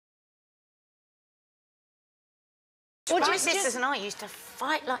My sisters and I used to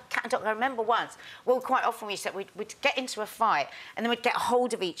fight like cat and dog. I remember once, well, quite often we'd get into a fight and then we'd get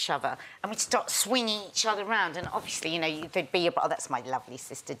hold of each other and we'd start swinging each other around. And obviously, you know, there'd be oh, that's my lovely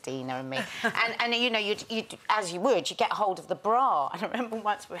sister Dina and me. and you know, you'd as you would, you'd get hold of the bra. And I remember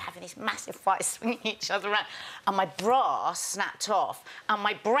once we were having this massive fight, swinging each other around, and my bra snapped off and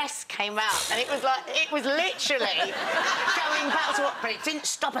my breast came out, and it was literally going back to what, but it didn't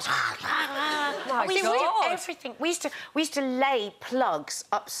stop us. We did everything. We used to lay plugs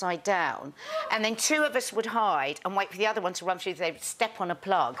upside down, and then two of us would hide and wait for the other one to run through. They would step on a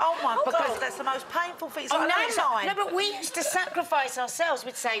plug. Oh my God, that's the most painful thing. It's no, but we used to sacrifice ourselves.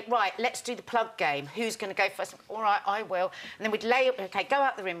 We'd say, right, let's do the plug game. Who's going to go first? All right, I will. And then we'd OK, go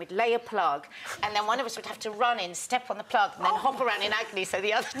out the room. We'd lay a plug, and then one of us would have to run in, step on the plug, and then hop around in agony so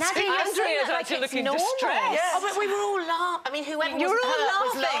the other two... Andrea's actually looking distressed. Yes. Oh, but we were all laughing. I mean, whoever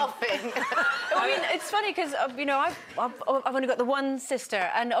was laughing. I mean, it's funny because, you know, I've only got the one sister,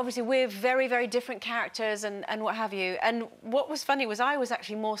 and obviously we're very, very different characters and what have you. And what was funny was I was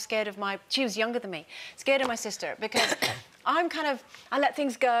actually more scared of she was younger than me, scared of my sister, because I'm kind of... I let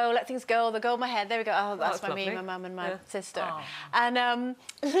things go, they go in my head. There we go. Oh, that's me, my mum and my sister. Oh. And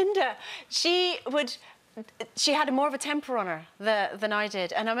Linda, she had more of a temper on her than I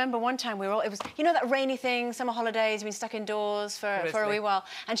did. And I remember one time it was, you know, that rainy thing, summer holidays, been stuck indoors for a wee while,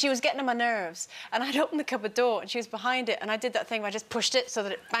 and she was getting on my nerves. And I'd opened the cupboard door and she was behind it, and I did that thing where I just pushed it so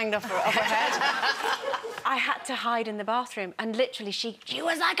that it banged off her head. I had to hide in the bathroom, and literally she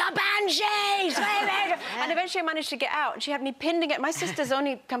was like a banshee! And eventually I managed to get out, and she had me pinned against... My sister's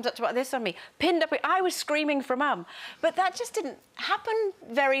only comes up to about this on me, pinned up. I was screaming for Mum. But that just didn't happen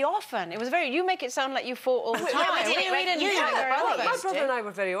very often. It was very... You make it sound like you fought all the time. We didn't My brother and I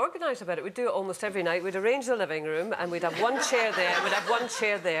were very organised about it. We'd do it almost every night. We'd arrange the living room, and we'd have one chair there, we'd have one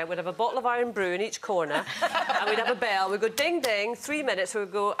chair there, we'd have a bottle of Iron Brew in each corner, and we'd have a bell. We'd go ding, ding, 3 minutes,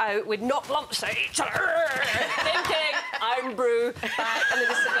 we'd go out, we'd knock lumps at each other. Ding, ding, Iron Brew, back, and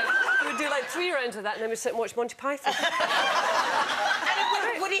then we'd do like 3 rounds of that, and then we'd sit and watch Monty Python.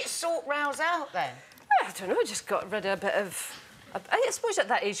 And would it sort rows out then? I don't know, I just got rid of a bit of... I suppose at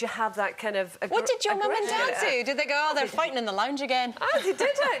that age you have that kind of... What did your mum and dad do? Did they go, oh, they're fighting in the lounge again? Oh, they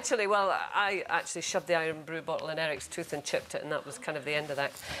did, actually. Well, I actually shoved the Iron Brew bottle in Eric's tooth and chipped it, and that was kind of the end of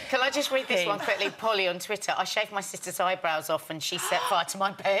that. Can I just read this one quickly? Polly on Twitter. I shaved my sister's eyebrows off and she set fire to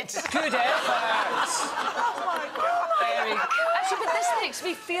my bed. Good effort! Oh, my God! Very good. Actually, but this makes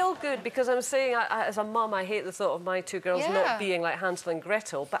me feel good, because I'm saying, as a mum, I hate the thought of my two girls not being like Hansel and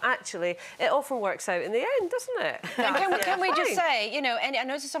Gretel, but actually, it often works out in the end, doesn't it? And can we just say, you know, and I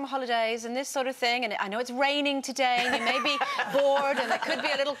know it's summer holidays and this sort of thing, and I know it's raining today, and you may be bored, and there could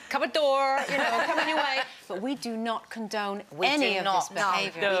be a little cupboard door, you know, coming your way, but we do not condone any of this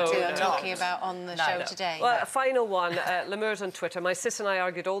behaviour we are talking about on the show today. Well, a final one. Lemur's on Twitter. My sister and I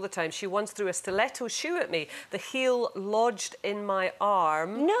argued all the time. She once threw a stiletto shoe at me. The heel lodged in my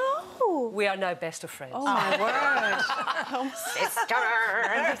arm. No! We are now best of friends. Oh, my word.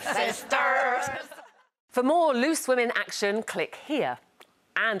 Sisters! For more Loose Women action, click here.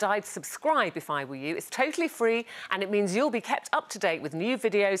 And I'd subscribe if I were you. It's totally free, and it means you'll be kept up to date with new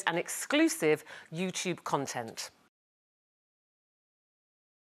videos and exclusive YouTube content.